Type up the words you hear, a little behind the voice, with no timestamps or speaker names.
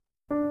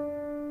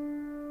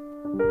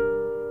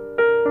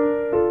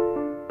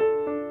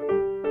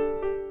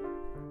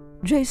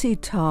J.C.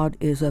 Todd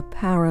is a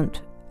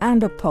parent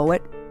and a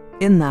poet,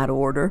 in that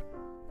order,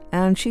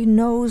 and she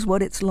knows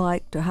what it's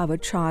like to have a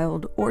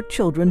child or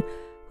children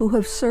who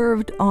have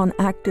served on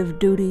active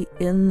duty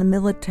in the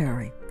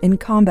military, in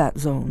combat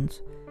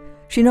zones.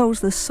 She knows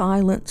the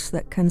silence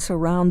that can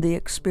surround the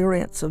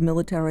experience of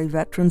military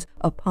veterans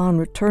upon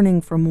returning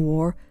from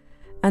war,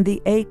 and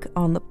the ache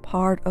on the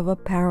part of a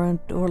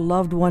parent or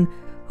loved one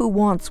who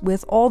wants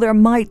with all their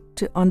might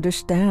to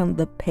understand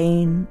the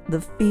pain,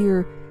 the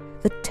fear,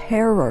 the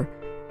terror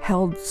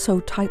held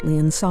so tightly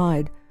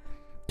inside.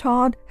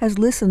 Todd has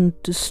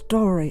listened to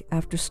story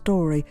after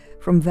story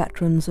from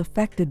veterans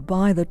affected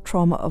by the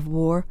trauma of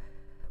war,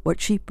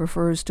 what she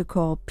prefers to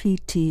call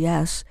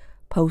PTS,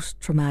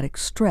 post-traumatic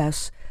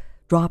stress,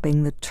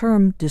 dropping the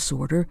term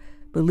disorder,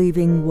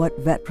 believing what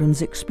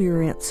veterans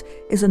experience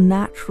is a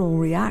natural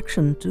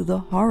reaction to the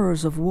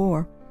horrors of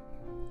war.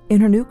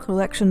 In her new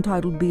collection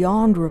titled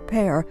Beyond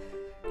Repair,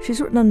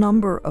 she's written a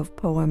number of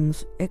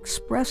poems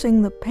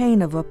expressing the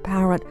pain of a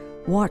parent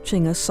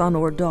watching a son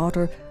or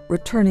daughter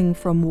returning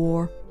from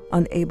war,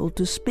 unable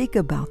to speak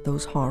about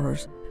those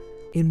horrors.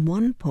 In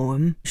one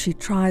poem, she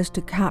tries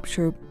to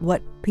capture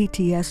what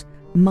PTS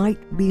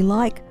might be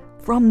like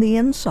from the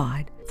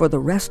inside for the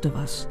rest of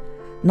us,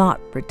 not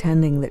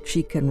pretending that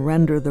she can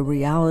render the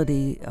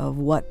reality of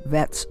what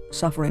vets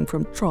suffering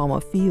from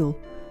trauma feel.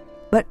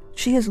 But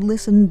she has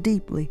listened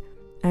deeply,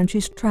 and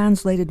she's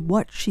translated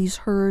what she's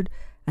heard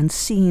and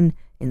seen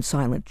in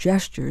silent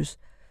gestures,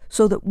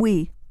 so that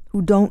we,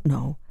 who don't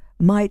know,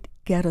 might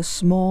get a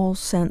small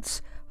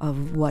sense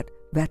of what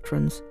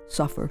veterans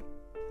suffer.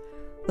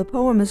 The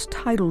poem is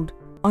titled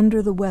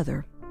Under the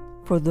Weather,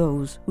 for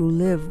those who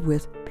live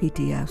with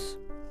PTS.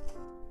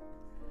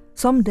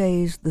 Some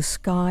days the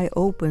sky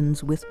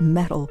opens with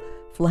metal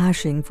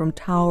flashing from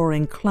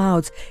towering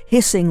clouds,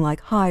 hissing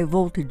like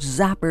high-voltage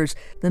zappers,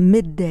 the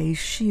midday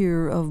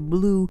sheer of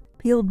blue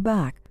peeled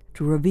back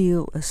to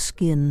reveal a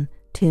skin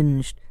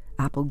tinged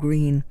apple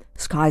green,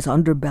 sky's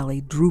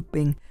underbelly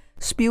drooping,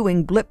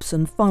 spewing blips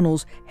and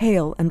funnels,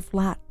 hail and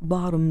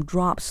flat-bottom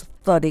drops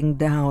thudding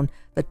down,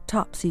 the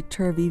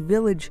topsy-turvy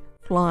village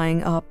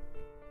flying up.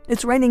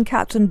 It's raining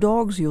cats and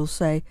dogs, you'll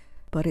say,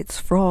 but it's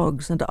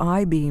frogs and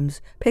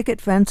I-beams, picket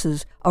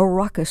fences, a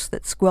ruckus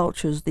that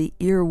squelches the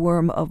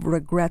earworm of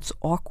regret's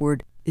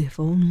awkward, if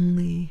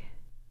only.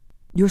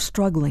 You're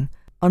struggling,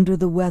 under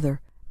the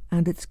weather,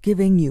 and it's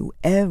giving you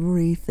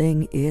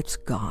everything it's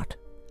got.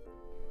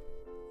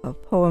 A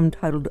poem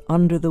titled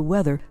Under the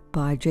Weather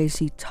by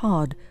J.C.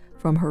 Todd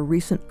from her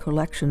recent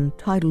collection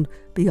titled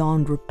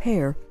Beyond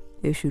Repair,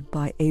 issued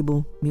by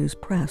Able Muse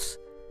Press.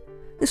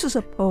 This is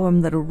a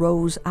poem that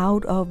arose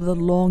out of the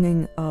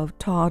longing of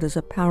Todd as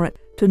a parent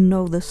to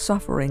know the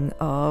suffering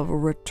of a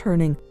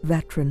returning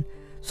veteran,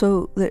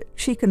 so that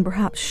she can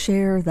perhaps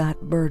share that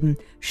burden,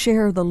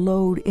 share the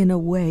load in a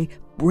way,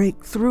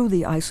 break through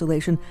the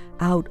isolation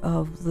out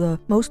of the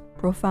most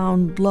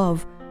profound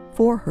love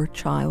for her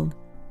child.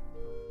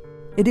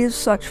 It is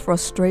such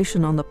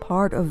frustration on the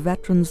part of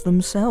veterans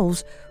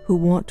themselves who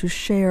want to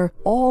share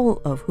all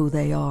of who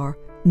they are,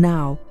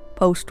 now,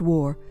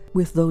 post-war,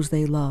 with those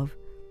they love.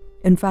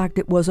 In fact,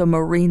 it was a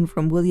Marine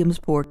from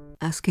Williamsport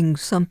asking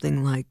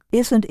something like,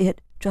 "Isn't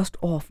it just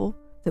awful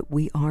that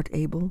we aren't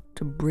able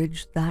to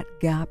bridge that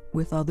gap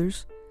with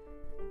others?"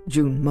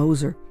 June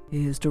Moser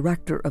is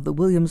director of the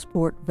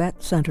Williamsport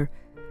Vet Center,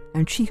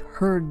 and she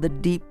heard the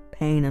deep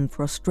pain and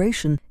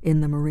frustration in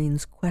the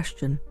Marine's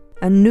question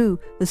and knew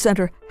the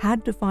center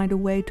had to find a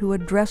way to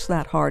address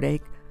that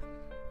heartache.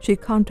 She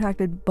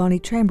contacted Bonnie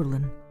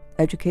Chamberlain,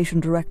 education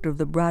director of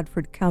the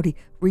Bradford County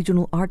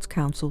Regional Arts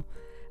Council,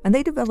 and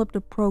they developed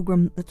a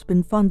program that's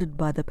been funded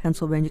by the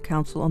Pennsylvania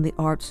Council on the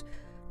Arts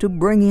to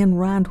bring in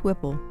Rand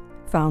Whipple,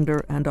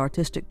 founder and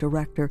artistic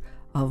director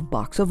of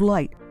Box of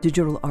Light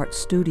Digital Art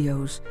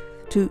Studios,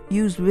 to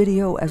use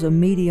video as a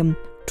medium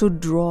to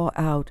draw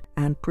out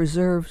and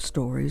preserve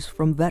stories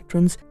from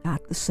veterans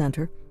at the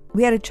center.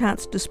 We had a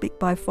chance to speak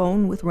by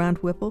phone with Rand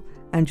Whipple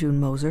and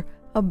June Moser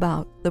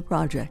about the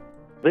project.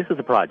 This is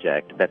a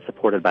project that's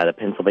supported by the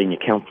Pennsylvania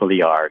Council of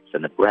the Arts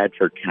and the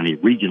Bradford County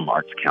Regional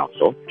Arts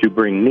Council to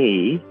bring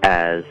me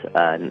as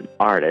an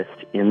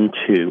artist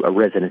into a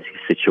residency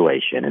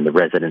situation. And the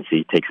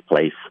residency takes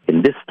place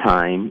in this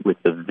time with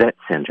the Vet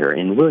Center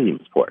in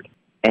Williamsport.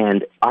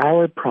 And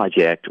our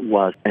project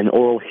was an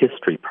oral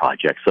history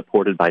project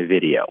supported by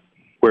video,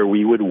 where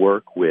we would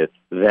work with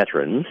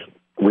veterans,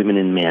 women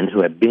and men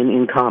who have been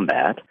in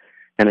combat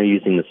and are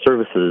using the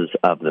services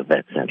of the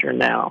Vet Center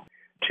now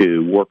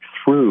to work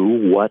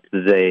through what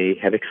they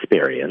have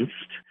experienced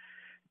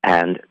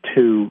and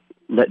to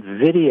let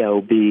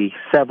video be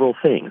several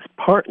things,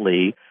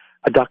 partly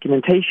a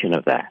documentation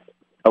of that,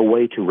 a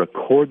way to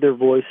record their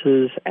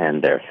voices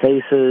and their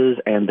faces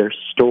and their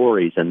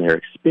stories and their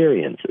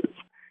experiences.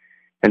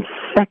 And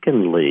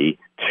secondly,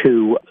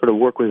 to sort of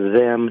work with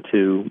them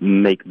to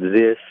make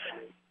this,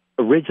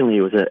 originally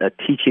it was a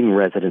teaching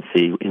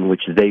residency in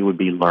which they would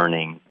be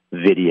learning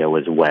video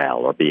as well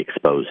or be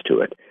exposed to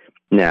it.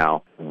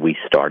 Now, we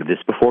started this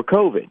before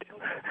COVID.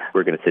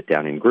 We're going to sit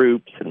down in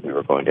groups and We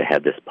were going to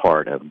have this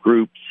part of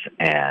groups,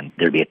 and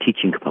there'd be a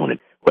teaching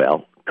component.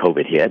 Well,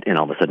 COVID hit, and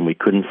all of a sudden we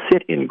couldn't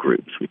sit in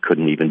groups. We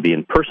couldn't even be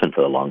in person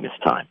for the longest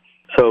time.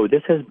 So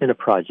this has been a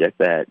project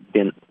that's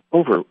been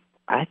over,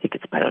 I think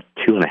it's about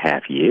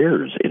 2.5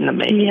 years in the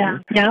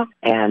making. Yeah.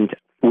 And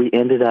we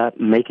ended up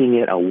making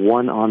it a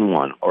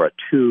one-on-one or a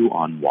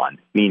two-on-one,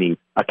 meaning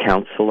a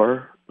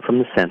counselor from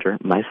the center,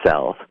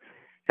 myself,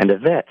 and a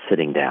vet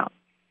sitting down.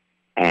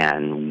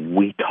 And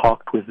we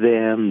talked with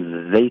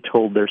them. They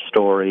told their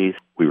stories.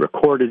 We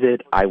recorded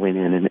it. I went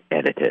in and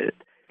edited it.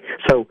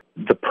 So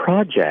the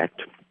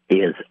project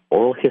is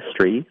oral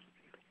history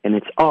and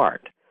it's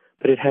art,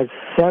 but it has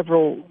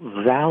several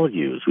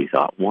values, we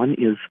thought. One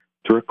is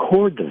to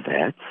record the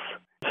vets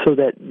so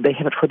that they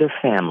have it for their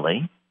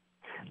family.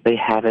 They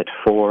have it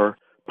for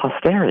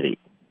posterity,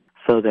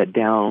 so that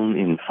down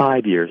in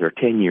 5 years or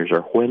 10 years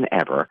or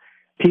whenever,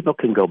 people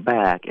can go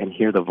back and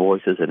hear the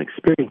voices and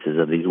experiences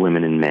of these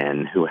women and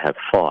men who have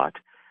fought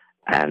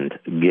and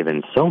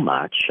given so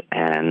much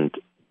and,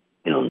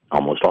 in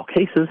almost all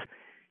cases,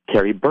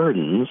 carry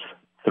burdens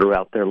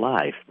throughout their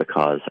life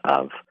because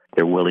of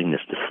their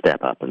willingness to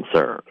step up and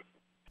serve.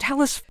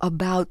 Tell us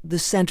about the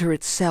center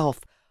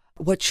itself.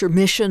 What's your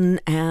mission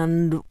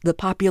and the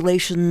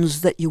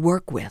populations that you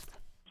work with?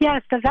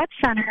 Yes, the Vet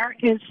Center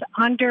is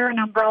under an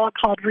umbrella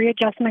called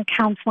Readjustment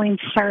Counseling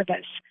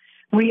Service.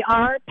 We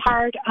are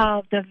part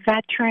of the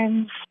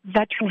Veteran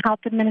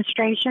Health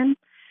Administration.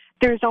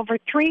 There's over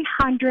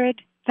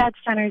 300 vet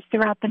centers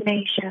throughout the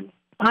nation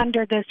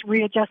under this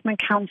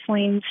Readjustment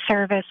Counseling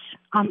Service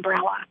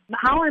umbrella.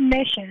 Our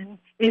mission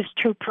is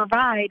to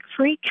provide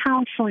free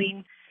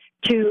counseling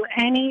to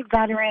any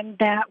veteran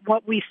that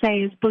what we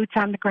say is boots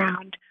on the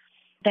ground,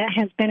 that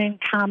has been in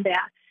combat.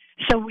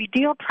 So we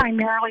deal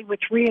primarily with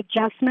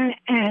readjustment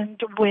and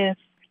with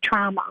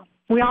trauma.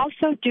 We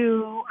also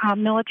do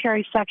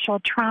military sexual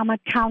trauma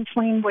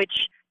counseling,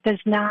 which does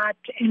not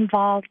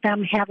involve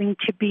them having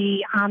to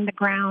be on the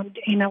ground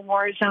in a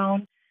war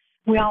zone.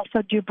 We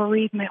also do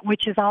bereavement,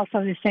 which is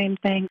also the same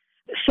thing.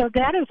 So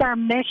that is our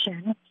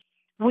mission.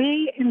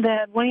 We, in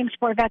the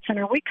Williamsport Vet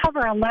Center, we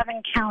cover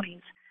 11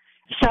 counties.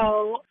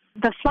 So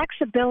the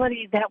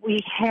flexibility that we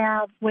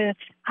have with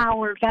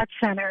our vet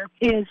center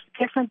is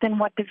different than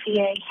what the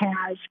VA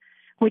has,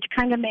 which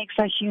kind of makes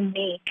us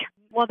unique.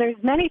 Well, there's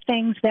many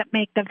things that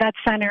make the vet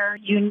center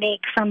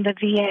unique from the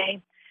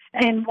VA.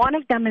 And one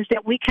of them is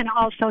that we can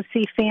also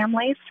see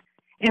families,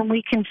 and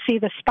we can see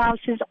the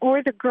spouses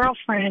or the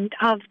girlfriend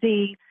of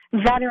the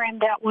veteran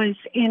that was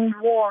in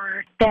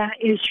war that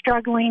is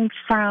struggling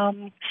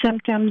from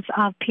symptoms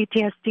of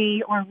PTSD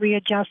or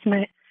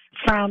readjustment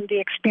from the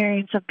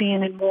experience of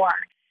being in war.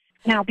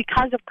 Now,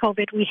 because of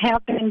COVID, we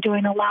have been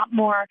doing a lot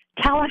more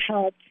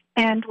telehealth,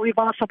 and we've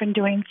also been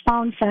doing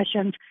phone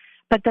sessions,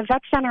 but the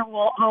Vet Center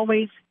will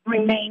always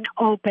remain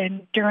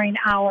open during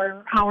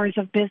our hours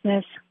of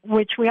business,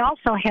 which we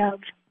also have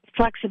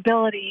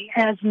flexibility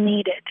as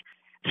needed.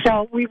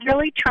 So we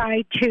really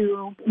try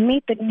to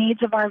meet the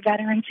needs of our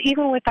veterans,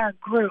 even with our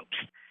groups.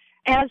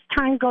 As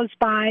time goes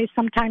by,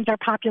 sometimes our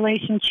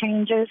population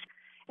changes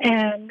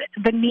and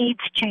the needs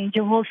change,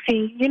 and we'll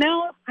see,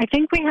 I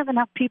think we have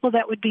enough people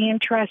that would be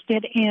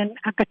interested in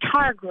a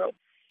guitar group,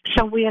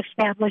 so we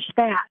established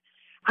that.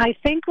 I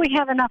think we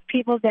have enough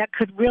people that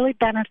could really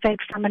benefit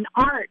from an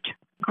art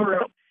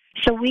group.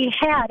 So we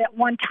had, at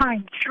one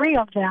time, 3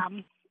 of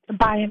them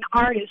by an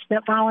artist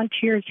that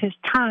volunteers his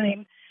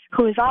time,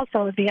 who is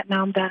also a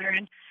Vietnam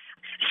veteran.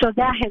 So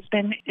that has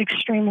been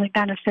extremely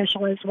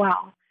beneficial as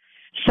well.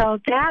 So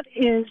that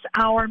is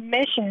our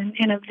mission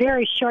in a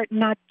very short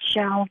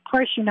nutshell. Of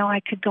course, I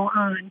could go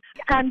on.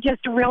 I'm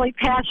just really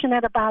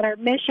passionate about our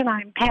mission.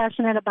 I'm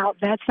passionate about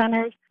vet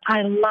centers.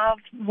 I love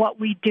what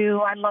we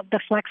do. I love the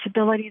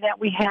flexibility that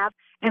we have,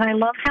 and I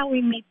love how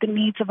we meet the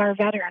needs of our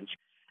veterans.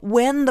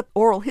 When the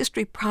Oral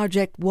History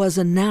Project was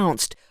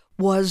announced,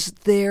 was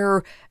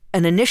there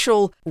an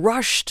initial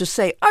rush to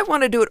say, I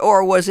want to do it,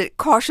 or was it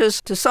cautious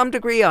to some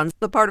degree on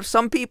the part of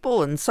some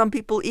people and some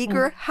people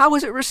eager? How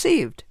was it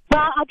received?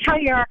 Well, I'll tell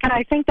you, Eric, and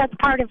I think that's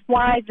part of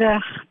why the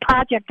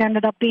project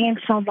ended up being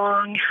so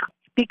long,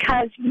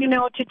 because,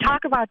 to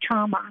talk about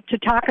trauma, to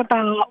talk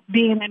about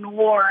being in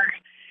war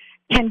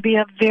can be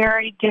a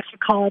very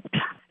difficult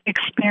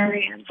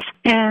experience.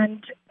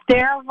 And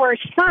there were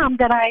some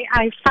that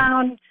I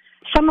found,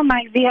 some of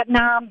my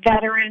Vietnam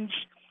veterans,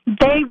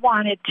 they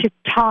wanted to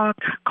talk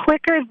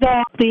quicker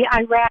than the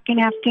Iraq and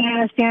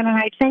Afghanistan, and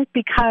I think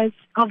because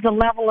of the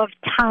level of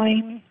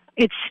time,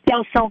 it's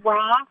still so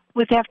raw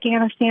with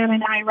Afghanistan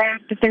and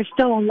Iraq that there's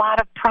still a lot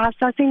of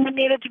processing that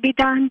needed to be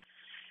done.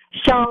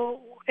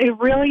 So it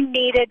really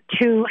needed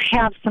to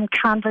have some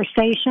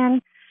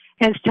conversation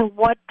as to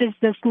what does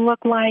this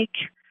look like.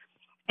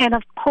 And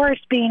of course,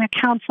 being a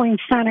counseling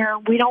center,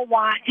 we don't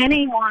want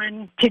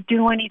anyone to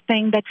do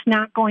anything that's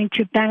not going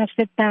to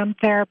benefit them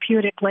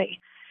therapeutically.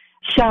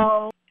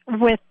 So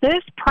with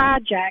this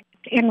project,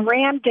 and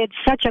Ram did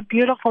such a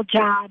beautiful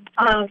job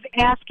of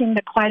asking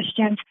the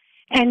questions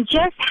and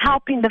just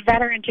helping the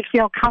veteran to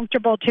feel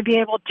comfortable to be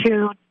able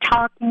to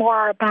talk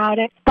more about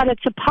it, but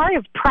it's a part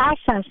of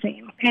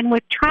processing. And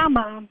with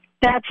trauma,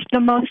 that's the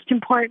most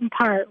important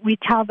part. We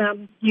tell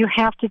them you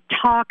have to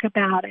talk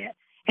about it.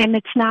 And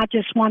it's not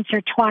just once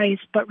or twice,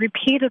 but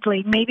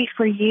repeatedly, maybe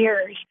for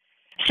years,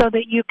 so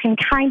that you can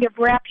kind of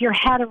wrap your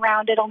head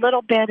around it a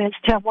little bit as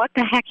to what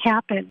the heck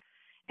happened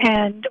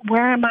and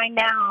where am I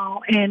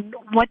now and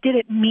what did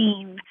it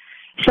mean.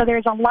 So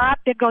there's a lot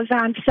that goes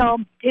on. So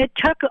it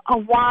took a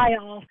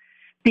while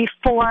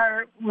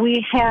before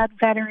we had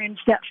veterans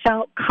that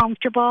felt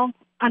comfortable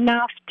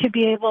enough to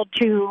be able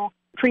to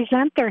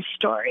present their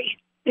story.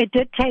 It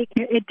did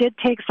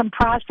take some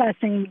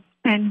processing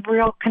and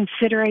real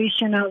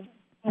consideration of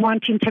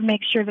wanting to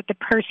make sure that the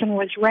person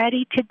was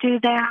ready to do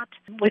that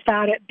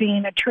without it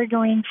being a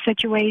triggering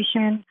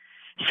situation.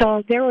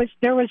 So there was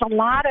a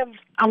lot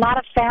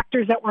of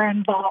factors that were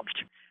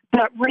involved.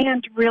 But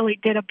Rand really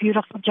did a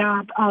beautiful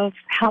job of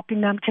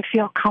helping them to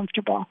feel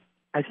comfortable.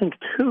 I think,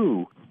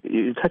 too,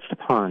 you touched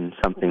upon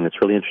something that's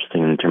really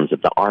interesting in terms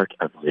of the art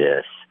of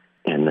this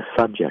and the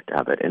subject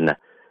of it. And,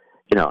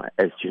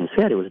 as June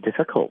said, it was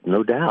difficult,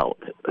 no doubt,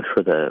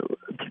 for the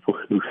people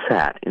who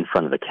sat in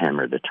front of the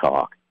camera to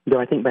talk. Though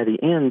I think by the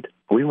end,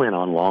 we went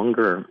on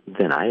longer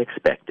than I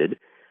expected.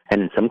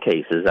 And in some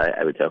cases,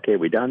 I would say, okay, are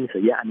we done? So,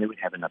 yeah, and then we'd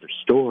have another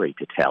story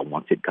to tell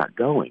once it got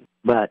going.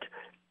 But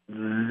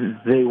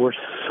they were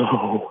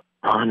so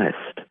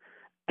honest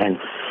and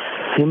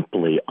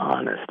simply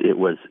honest. It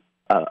was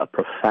a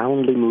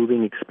profoundly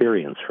moving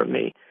experience for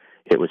me.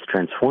 It was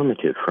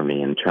transformative for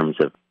me in terms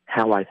of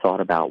how I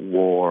thought about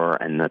war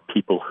and the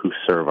people who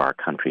serve our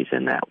countries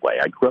in that way.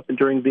 I grew up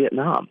during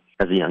Vietnam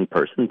as a young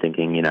person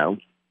thinking,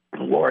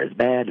 war is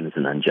bad and it's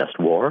an unjust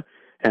war,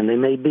 and they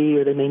may be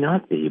or they may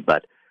not be,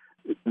 but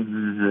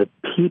the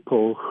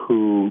people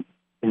who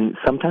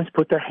sometimes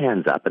put their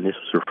hands up, and this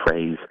was a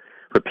phrase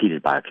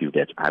repeated by a few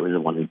vets, I was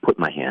the one who put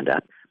my hand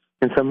up,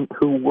 and some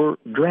who were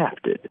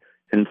drafted,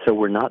 and so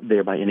were not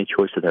there by any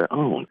choice of their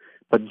own,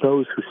 but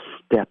those who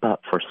step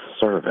up for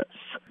service.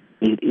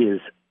 It is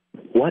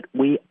what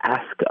we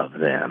ask of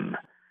them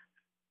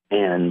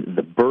and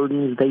the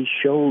burdens they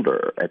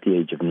shoulder at the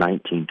age of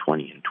 19,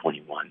 20, and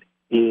 21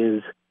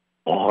 is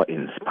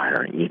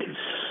awe-inspiring. It is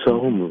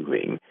so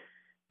moving.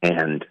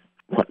 And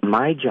what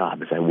my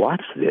job as I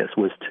watched this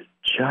was to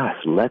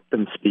just let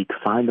them speak,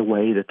 find a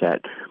way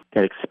that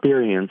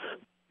experience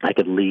I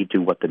could lead to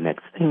what the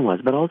next thing was,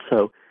 but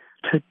also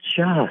to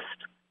just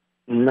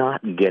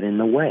not get in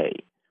the way.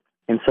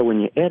 And so when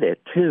you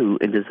edit, too,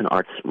 it is an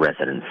arts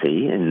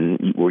residency,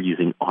 and we're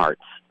using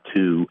arts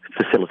to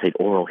facilitate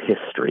oral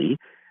history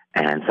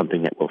and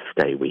something that will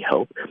stay, we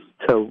hope.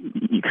 So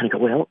you kind of go,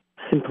 well,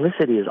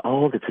 simplicity is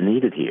all that's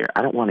needed here.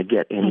 I don't want to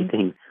get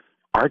anything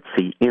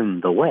artsy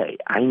in the way.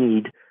 I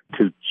need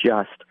to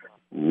just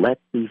let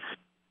these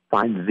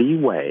find the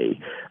way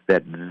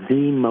that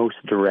the most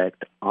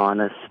direct,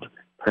 honest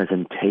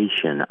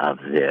presentation of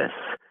this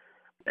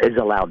is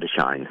allowed to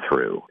shine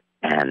through.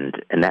 And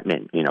that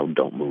meant,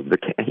 don't move the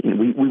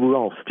we were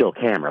all still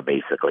camera,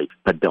 basically,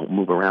 but don't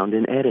move around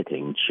in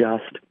editing.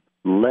 Just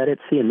let it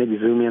see and maybe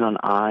zoom in on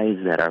eyes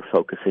that are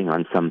focusing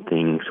on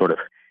something sort of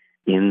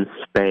in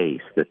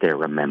space that they're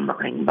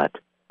remembering. But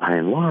by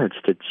and large,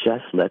 to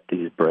just let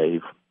these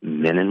brave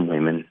men and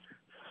women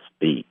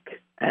speak.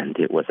 And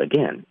it was,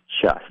 again,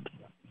 just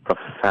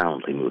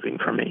profoundly moving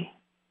for me.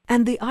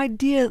 And the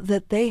idea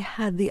that they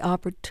had the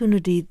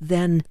opportunity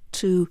then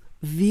to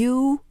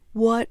view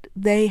what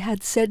they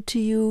had said to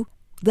you,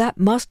 that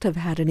must have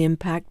had an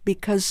impact,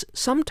 because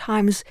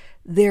sometimes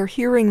they're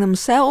hearing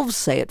themselves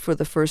say it for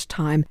the first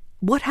time.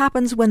 What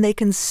happens when they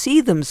can see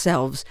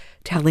themselves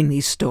telling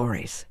these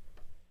stories?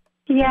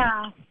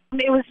 Yeah,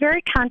 it was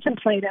very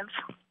contemplative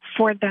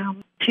for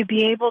them to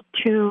be able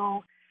to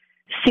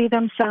see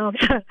themselves.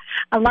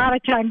 A lot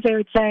of times they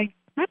would say,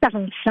 that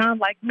doesn't sound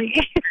like me.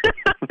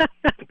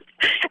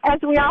 As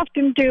we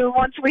often do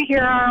once we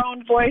hear our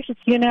own voices,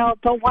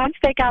 but once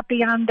they got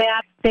beyond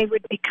that, they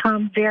would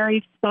become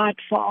very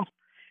thoughtful,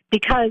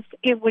 because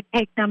it would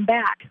take them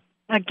back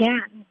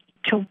again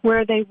to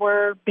where they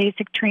were,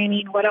 basic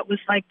training, what it was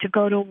like to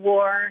go to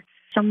war.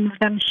 Some of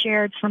them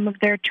shared some of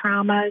their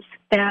traumas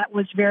that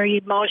was very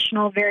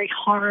emotional, very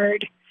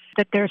hard,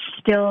 that they're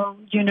still,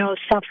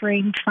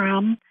 suffering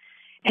from.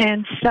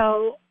 And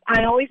so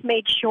I always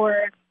made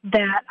sure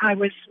that I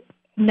was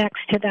next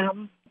to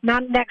them,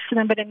 not next to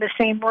them, but in the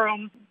same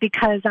room,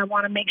 because I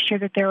want to make sure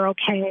that they're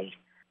okay.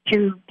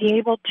 To be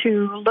able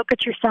to look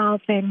at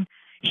yourself and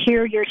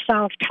hear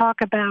yourself talk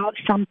about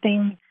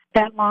something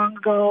that long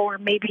ago or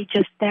maybe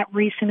just that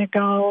recent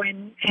ago,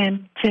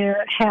 and to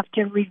have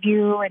to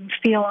review and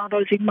feel all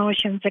those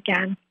emotions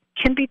again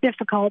can be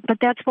difficult, but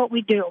that's what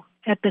we do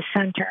at the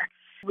center.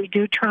 We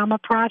do trauma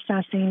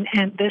processing,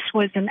 and this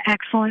was an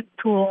excellent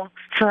tool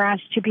for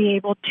us to be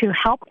able to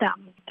help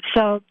them.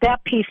 So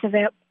that piece of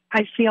it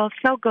I feel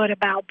so good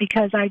about,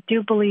 because I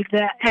do believe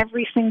that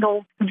every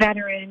single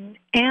veteran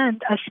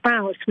and a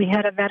spouse, we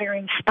had a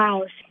veteran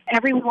spouse,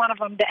 every one of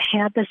them that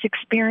had this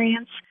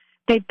experience,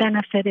 they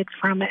benefited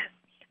from it,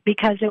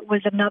 because it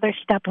was another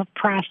step of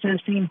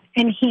processing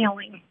and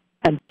healing.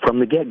 And from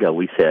the get-go,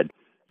 we said,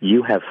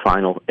 you have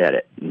final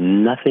edit.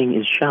 Nothing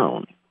is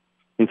shown.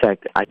 In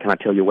fact, I cannot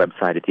tell your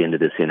website at the end of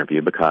this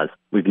interview because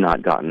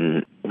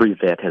every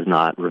vet has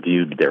not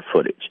reviewed their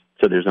footage.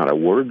 So there's not a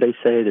word they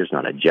say, there's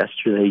not a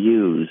gesture they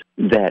use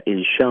that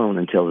is shown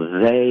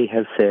until they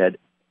have said,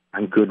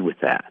 I'm good with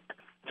that.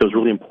 So it's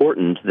really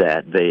important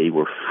that they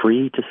were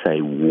free to say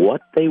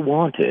what they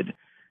wanted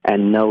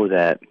and know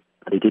that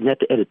they didn't have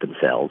to edit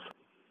themselves,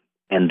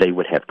 and they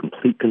would have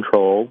complete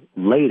control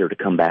later to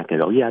come back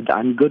and go, yeah,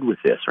 I'm good with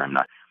this, or I'm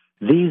not.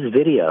 These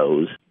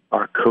videos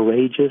are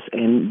courageous,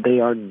 and they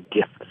are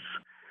gifts.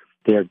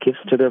 They are gifts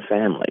to their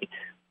family.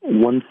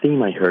 One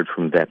theme I heard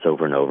from vets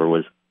over and over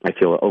was, I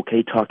feel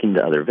okay talking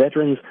to other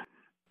veterans.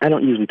 I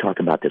don't usually talk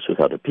about this with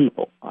other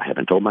people. I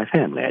haven't told my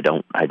family. I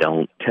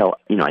don't tell,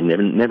 I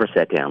never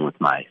sat down with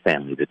my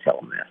family to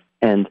tell them this.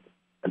 And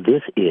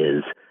this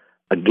is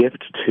a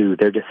gift to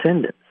their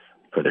descendants,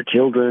 for their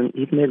children,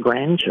 even their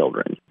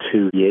grandchildren,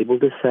 to be able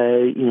to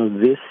say,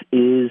 this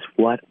is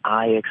what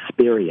I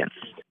experienced.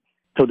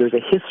 So there's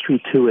a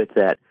history to it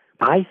that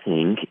I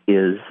think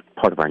is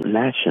part of our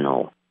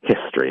national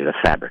history, the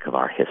fabric of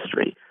our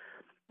history.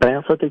 But I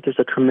also think there's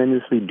a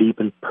tremendously deep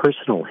and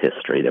personal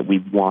history that we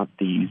want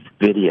these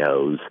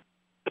videos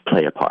to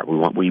play a part.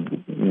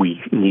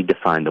 We need to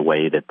find a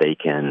way that they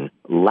can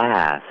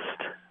last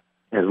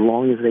as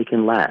long as they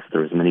can last,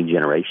 or as many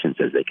generations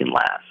as they can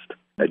last.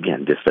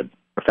 Again, just a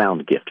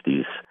profound gift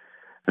these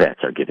vets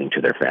are giving to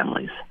their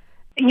families.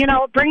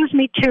 It brings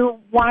me to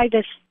why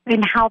this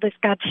and how this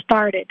got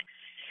started.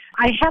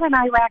 I had an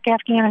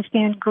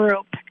Iraq-Afghanistan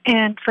group,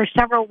 and for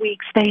several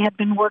weeks they had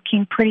been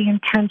working pretty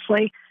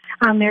intensely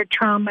on their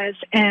traumas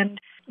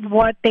and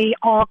what they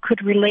all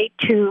could relate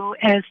to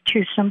as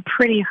to some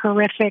pretty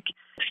horrific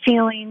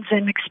feelings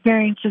and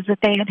experiences that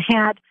they had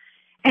had.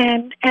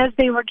 And as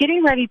they were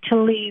getting ready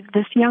to leave,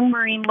 this young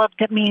Marine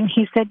looked at me and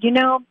he said,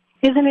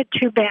 isn't it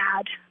too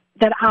bad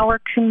that our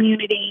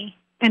community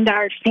and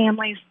our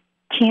families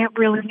can't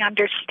really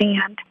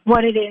understand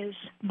what it is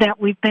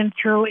that we've been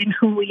through and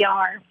who we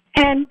are?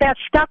 And that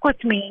stuck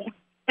with me.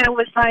 It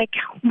was like,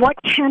 what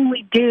can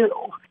we do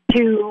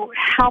to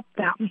help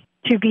them,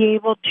 to be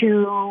able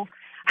to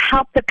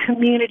help the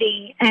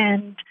community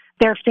and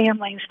their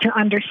families to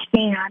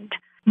understand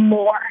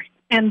more?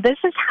 And this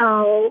is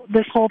how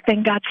this whole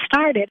thing got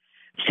started.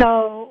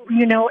 So,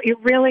 it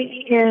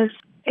really is,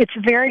 it's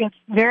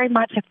very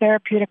much a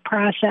therapeutic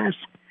process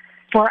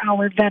for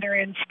our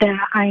veterans that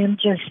I am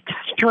just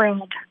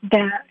thrilled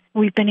that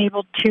we've been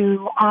able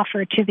to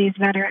offer to these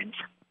veterans.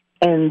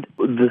 And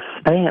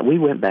we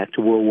went back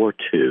to World War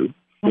II.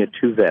 We had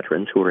two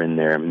veterans who were in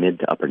their mid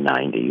to upper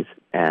 90s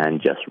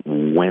and just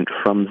went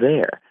from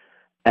there.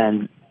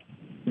 And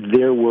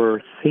there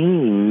were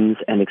themes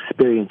and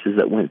experiences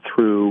that went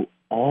through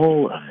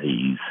all of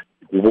these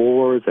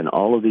wars and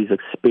all of these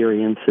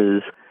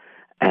experiences.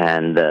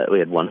 And we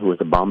had one who was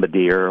a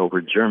bombardier over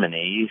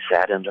Germany. He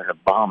sat under a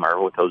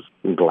bomber with those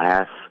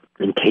glass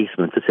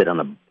encasements that sit on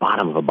the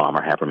bottom of a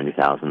bomber, however many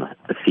thousand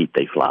feet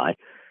they fly,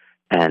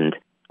 and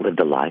lived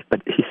a life.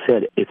 But he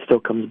said, it still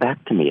comes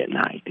back to me at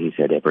night. He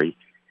said, there's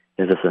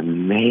this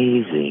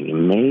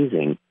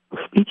amazing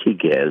speech he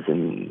gives,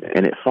 and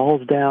it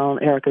falls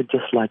down, Erica,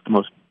 just like the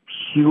most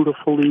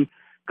beautifully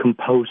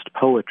composed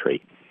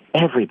poetry.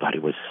 Everybody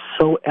was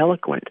so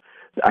eloquent.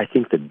 I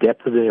think the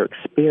depth of their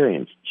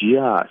experience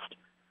just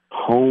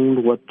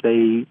honed what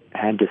they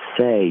had to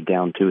say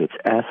down to its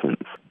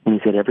essence. And he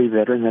said every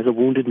veteran has a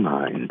wounded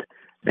mind,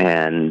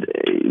 and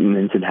he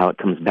mentioned how it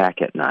comes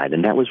back at night.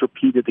 And that was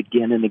repeated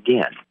again and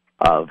again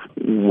of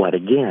what,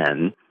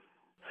 again,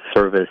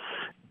 service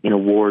in a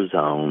war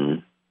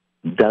zone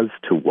does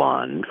to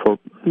one for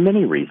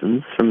many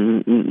reasons,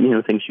 from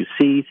things you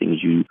see, things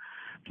you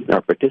are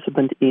a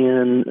participant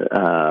in,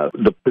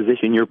 the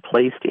position you're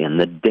placed in,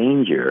 the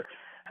danger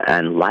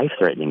and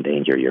life-threatening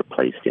danger you're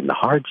placed in, the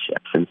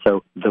hardships. And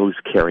so those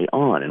carry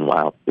on. And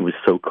while it was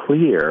so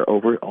clear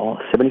over all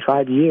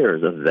 75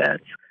 years of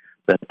vets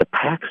that the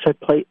packs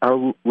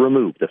are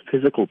removed, the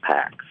physical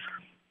packs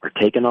are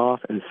taken off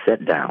and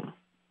set down,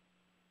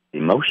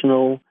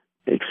 emotional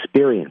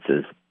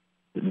experiences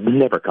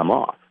never come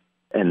off.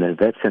 And the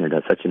Vet Center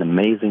does such an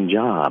amazing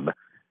job.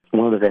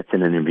 One of the vets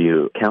in an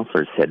interview,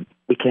 counselors said,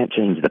 we can't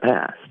change the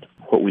past.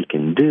 What we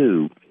can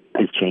do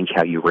is change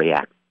how you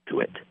react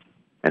to it.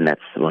 And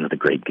that's one of the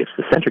great gifts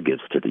the center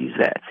gives to these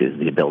vets, is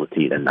the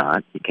ability to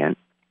not, you can't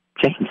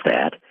change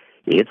that.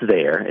 It's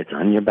there, it's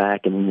on your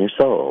back and in your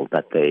soul,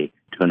 but they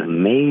do an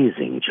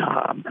amazing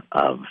job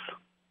of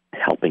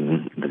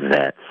helping the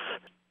vets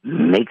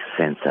make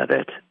sense of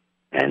it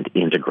and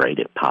integrate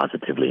it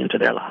positively into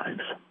their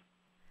lives.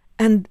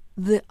 And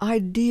the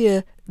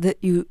idea that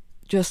you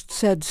just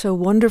said so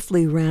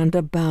wonderfully, Rand,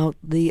 about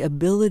the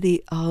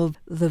ability of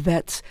the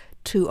vets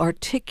to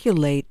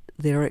articulate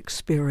their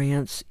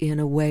experience in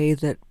a way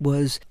that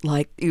was,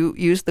 like you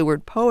used the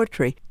word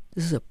poetry.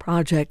 This is a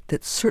project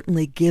that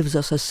certainly gives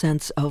us a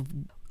sense of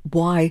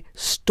why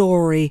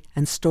story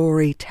and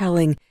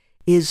storytelling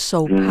is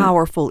so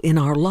powerful in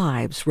our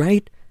lives,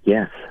 right?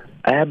 Yes,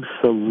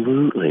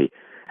 absolutely.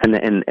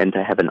 And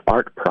to have an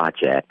art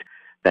project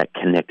that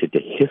connected to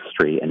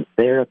history and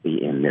therapy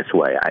in this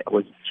way, it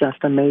was just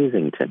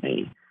amazing to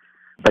me.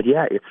 But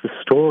yeah, it's the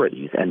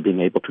stories and being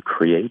able to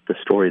create the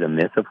story, the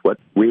myth of what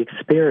we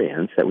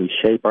experience, that we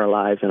shape our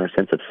lives and our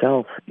sense of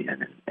self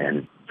in.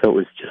 And so it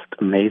was just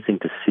amazing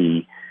to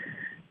see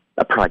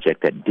a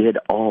project that did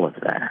all of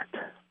that.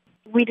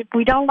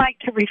 We don't like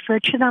to refer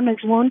to them as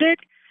wounded.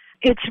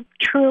 It's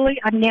truly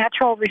a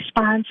natural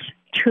response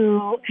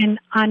to an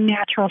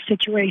unnatural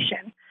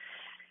situation.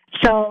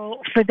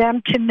 So for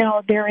them to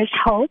know there is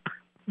hope,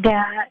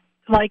 that,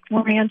 like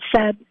Rand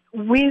said,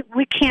 we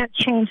can't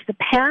change the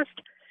past,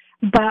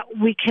 but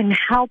we can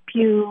help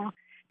you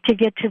to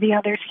get to the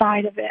other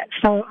side of it.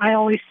 So I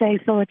always say,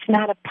 so it's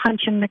not a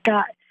punch in the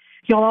gut.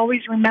 You'll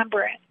always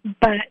remember it,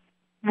 but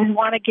we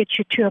want to get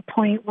you to a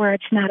point where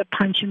it's not a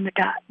punch in the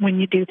gut when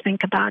you do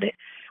think about it,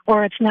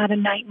 or it's not a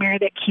nightmare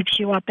that keeps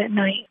you up at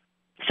night.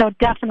 So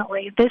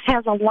definitely, this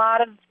has a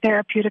lot of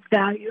therapeutic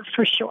value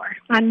for sure,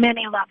 on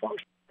many levels.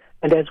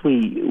 And as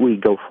we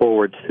go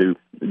forward to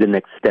the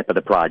next step of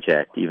the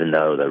project, even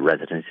though the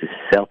residency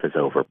itself is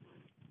over,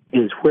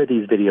 is where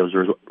these videos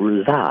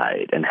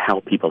reside and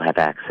how people have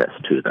access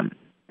to them.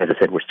 As I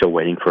said, we're still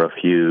waiting for a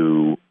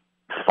few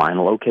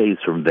final okays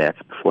from vets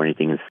before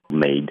anything is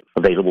made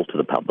available to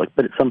the public.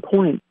 But at some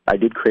point, I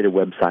did create a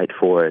website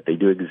for it. They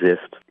do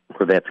exist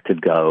where vets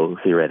could go,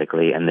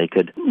 theoretically, and they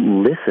could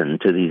listen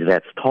to these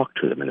vets talk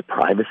to them in the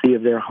privacy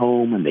of their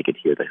home, and they could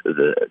hear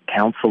the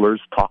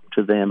counselors talk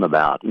to them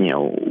about,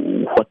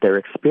 what they're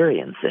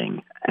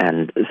experiencing.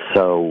 And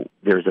so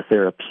there's a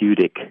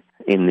therapeutic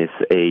in this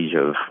age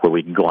of where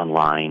we can go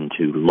online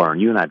to learn.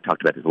 You and I have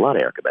talked about this a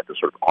lot, Eric, about the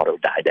sort of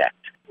autodidact.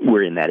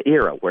 We're in that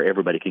era where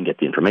everybody can get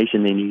the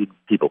information they need,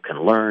 people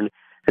can learn,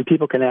 and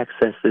people can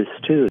access this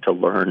too to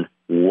learn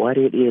what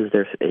it is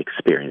they're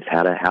experiencing,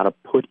 how to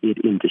put it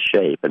into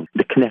shape and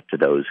to connect to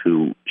those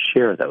who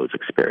share those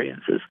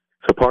experiences.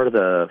 So part of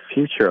the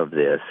future of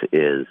this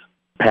is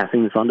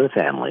passing this on to the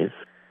families,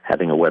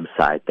 having a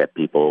website that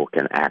people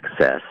can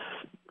access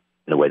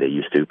in the way they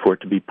used to for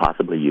it to be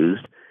possibly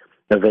used,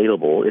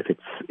 available if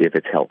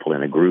it's helpful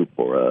in a group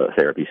or a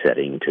therapy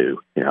setting to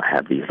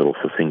have these little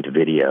succinct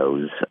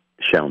videos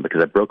shown,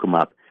 because I broke them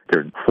up.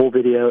 They're full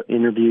video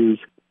interviews,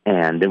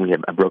 and then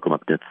I broke them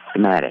up into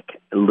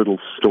thematic little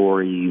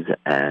stories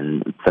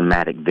and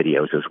thematic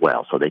videos as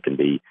well, so they can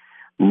be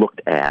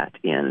looked at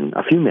in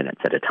a few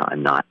minutes at a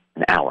time, not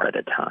an hour at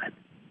a time.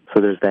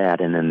 So there's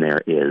that, and then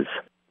there is,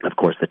 of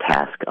course, the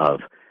task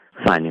of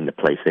finding the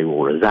place they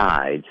will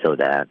reside so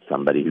that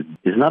somebody who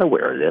is not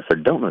aware of this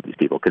or don't know these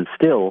people can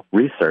still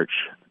research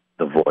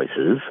the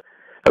voices,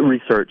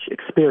 research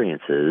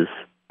experiences,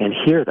 and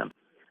hear them.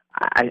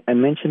 I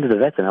mentioned to the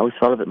vets, and I always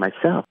thought of it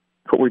myself,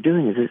 what we're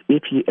doing is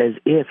as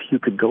if you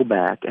could go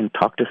back and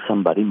talk to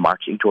somebody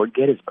marching toward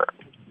Gettysburg.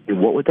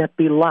 And what would that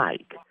be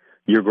like,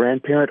 your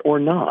grandparent or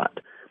not,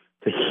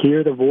 to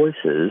hear the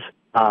voices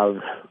of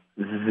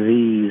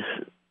these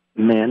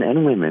men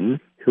and women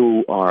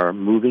who are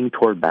moving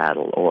toward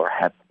battle or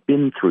have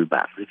been through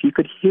battle? If you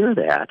could hear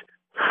that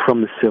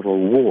from the Civil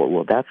War,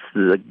 well, that's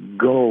the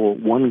goal.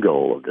 One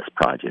goal of this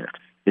project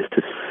is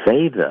to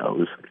save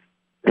those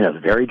in a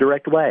very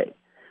direct way.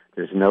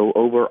 There's no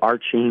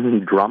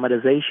overarching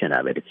dramatization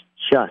of it. It's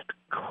just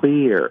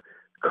clear,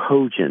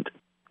 cogent,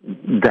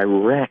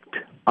 direct,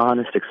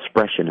 honest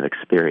expression of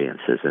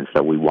experiences, and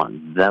so we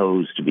want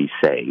those to be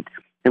saved.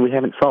 And we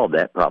haven't solved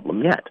that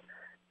problem yet,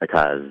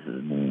 because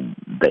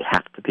they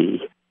have to be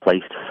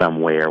placed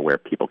somewhere where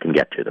people can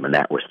get to them, and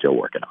that we're still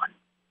working on.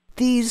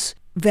 These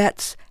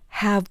vets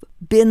have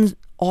been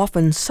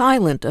often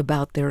silent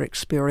about their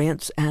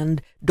experience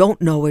and don't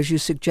know, as you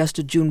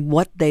suggested, June,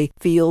 what they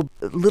feel.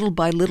 Little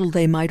by little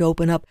they might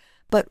open up.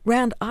 But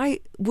Rand, I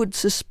would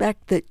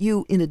suspect that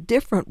you, in a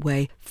different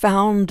way,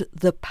 found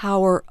the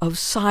power of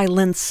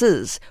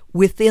silences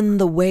within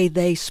the way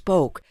they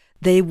spoke.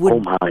 They would. Oh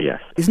my,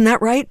 yes. Isn't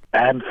that right?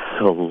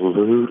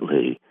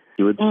 Absolutely.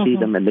 You would see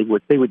them, and they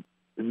would.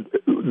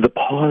 The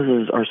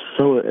pauses are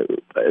so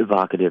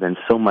evocative and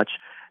so much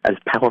as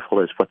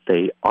powerful as what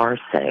they are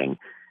saying.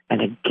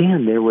 And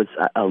again, there was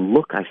a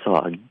look I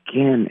saw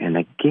again and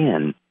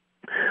again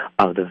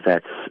of the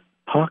vets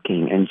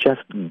talking and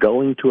just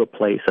going to a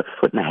place a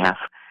foot and a half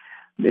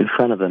in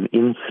front of them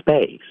in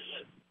space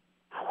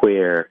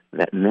where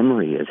that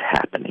memory is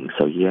happening.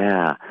 So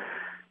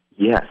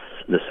yes,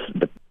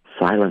 the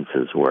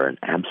silences were an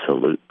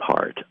absolute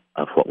part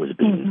of what was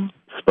being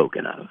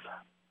spoken of.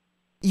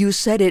 You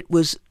said it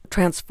was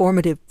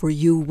transformative for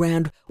you,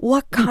 Rand.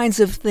 What kinds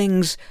of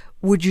things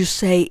would you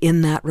say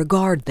in that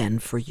regard then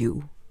for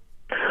you?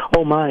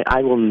 Oh my,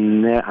 I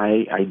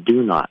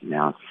do not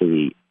now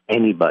see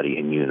anybody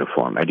in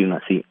uniform. I do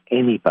not see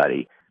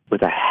anybody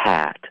with a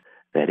hat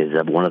that is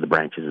of one of the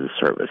branches of the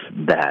service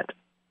that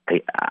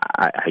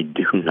I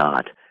do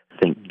not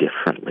think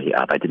differently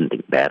of. I didn't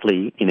think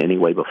badly in any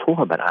way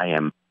before, but I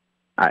am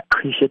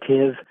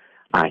appreciative.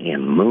 I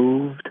am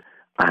moved.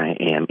 I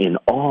am in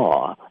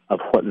awe of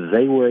what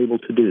they were able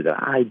to do that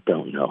I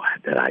don't know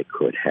that I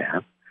could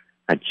have.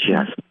 I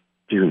just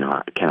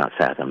cannot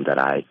fathom that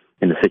I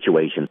in the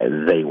situation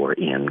that they were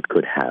in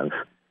could have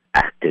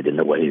acted in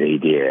the way they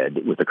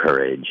did with the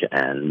courage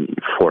and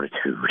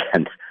fortitude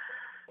and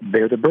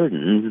bear the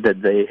burdens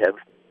that they have,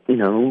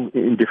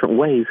 in different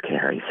ways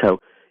carry.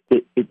 So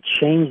it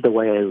changed the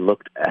way I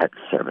looked at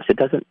service. It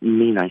doesn't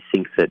mean I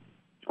think that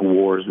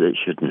wars that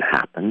shouldn't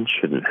happen.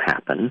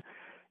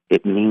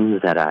 It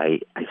means that I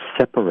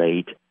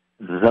separate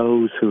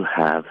those who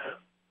have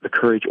the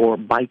courage or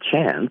by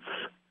chance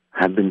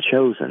have been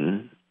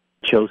chosen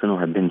or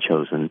have been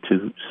chosen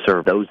to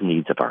serve those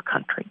needs of our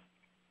country.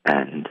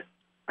 And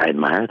I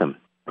admire them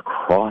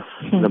across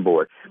the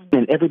board.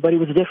 And everybody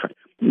was different.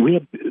 We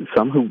had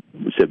some who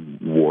said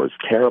war is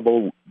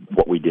terrible,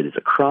 what we did is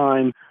a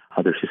crime.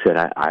 Others who said,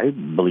 I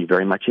believe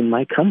very much in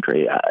my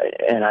country,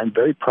 and I'm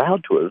very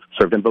proud to have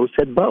served, and both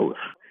said both.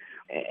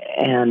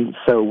 And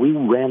so we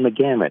ran the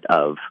gamut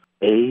of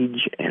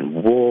age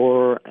and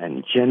war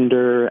and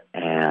gender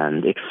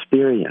and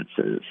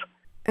experiences.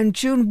 And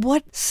June,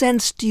 what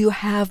sense do you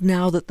have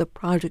now that the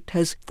project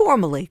has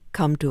formally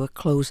come to a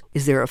close?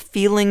 Is there a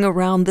feeling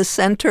around the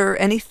center?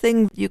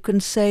 Anything you can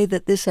say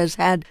that this has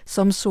had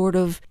some sort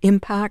of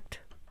impact?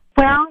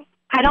 Well,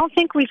 I don't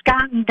think we've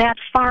gotten that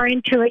far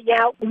into it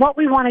yet. What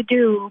we want to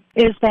do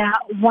is that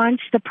once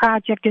the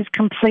project is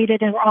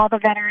completed and all the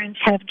veterans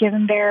have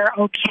given their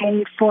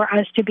okay for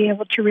us to be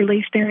able to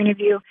release their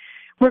interview,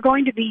 we're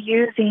going to be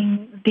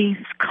using these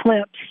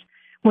clips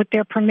with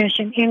their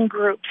permission in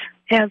groups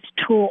as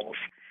tools.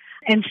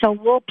 And so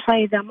we'll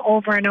play them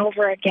over and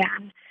over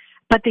again.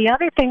 But the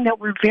other thing that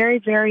we're very,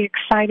 very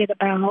excited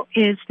about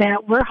is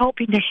that we're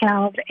hoping to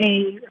have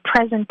a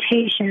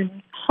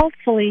presentation,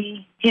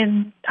 hopefully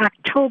in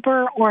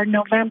October or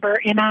November,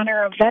 in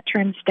honor of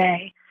Veterans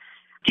Day,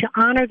 to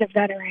honor the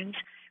veterans.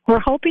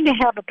 We're hoping to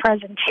have a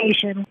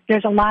presentation.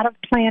 There's a lot of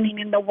planning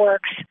in the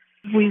works.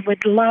 We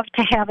would love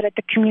to have it at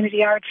the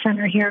Community Arts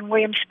Center here in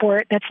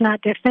Williamsport. That's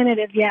not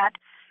definitive yet.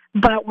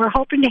 But we're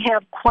hoping to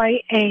have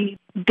quite a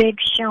big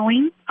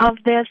showing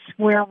of this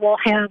where we'll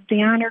have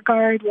the honor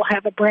guard, we'll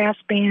have a brass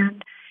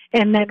band,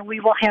 and then we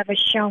will have a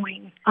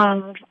showing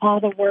of all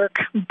the work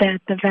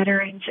that the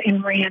veterans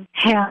in RAND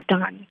have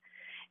done.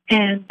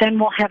 And then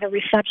we'll have a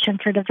reception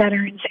for the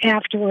veterans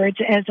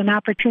afterwards as an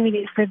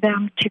opportunity for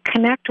them to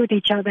connect with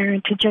each other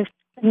and to just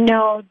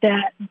know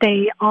that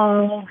they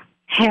all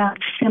have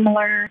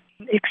similar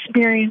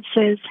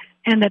experiences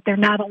and that they're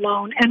not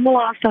alone. And we'll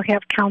also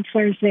have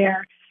counselors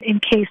there in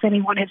case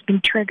anyone has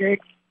been triggered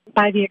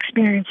by the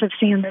experience of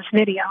seeing this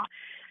video.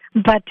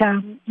 But,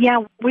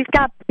 we've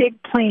got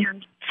big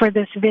plans for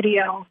this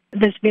video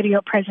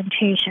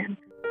presentation.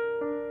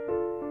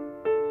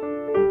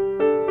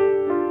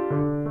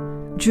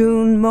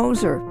 June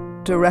Moser,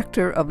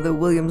 director of the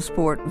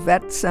Williamsport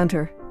Vet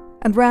Center,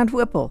 and Rand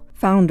Whipple,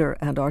 founder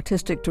and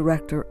artistic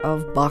director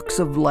of Box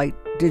of Light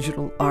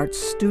Digital Arts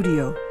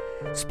Studio,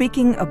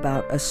 speaking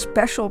about a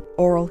special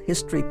oral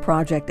history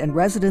project and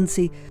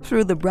residency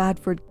through the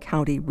Bradford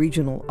County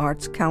Regional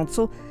Arts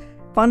Council,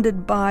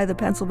 funded by the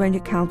Pennsylvania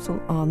Council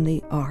on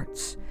the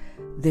Arts.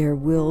 There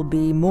will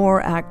be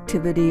more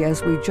activity,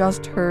 as we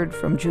just heard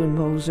from June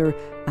Moser,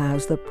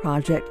 as the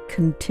project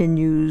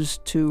continues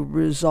to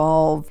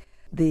resolve.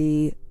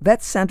 The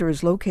Vet Center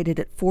is located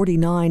at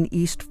 49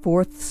 East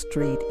 4th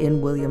Street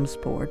in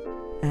Williamsport.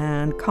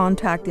 And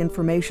contact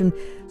information,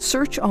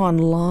 search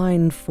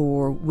online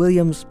for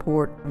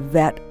Williamsport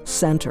Vet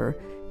Center.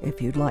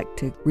 If you'd like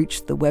to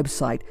reach the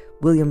website,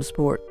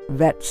 Williamsport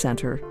Vet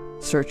Center,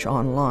 search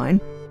online.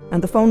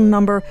 And the phone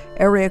number,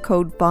 area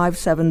code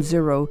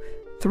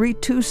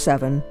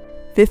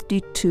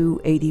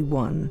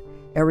 570-327-5281.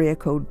 Area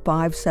code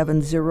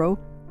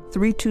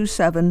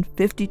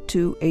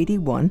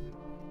 570-327-5281.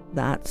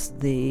 That's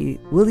the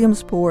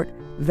Williamsport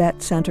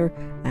Vet Center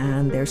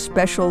and their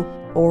special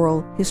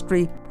oral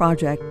history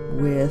project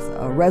with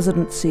a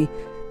residency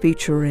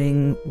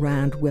featuring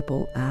Rand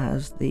Whipple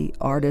as the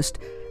artist.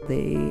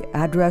 The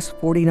address,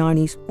 49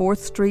 East 4th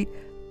Street,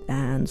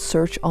 and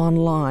search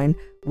online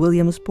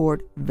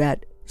Williamsport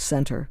Vet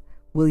Center.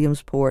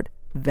 Williamsport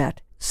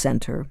Vet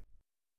Center.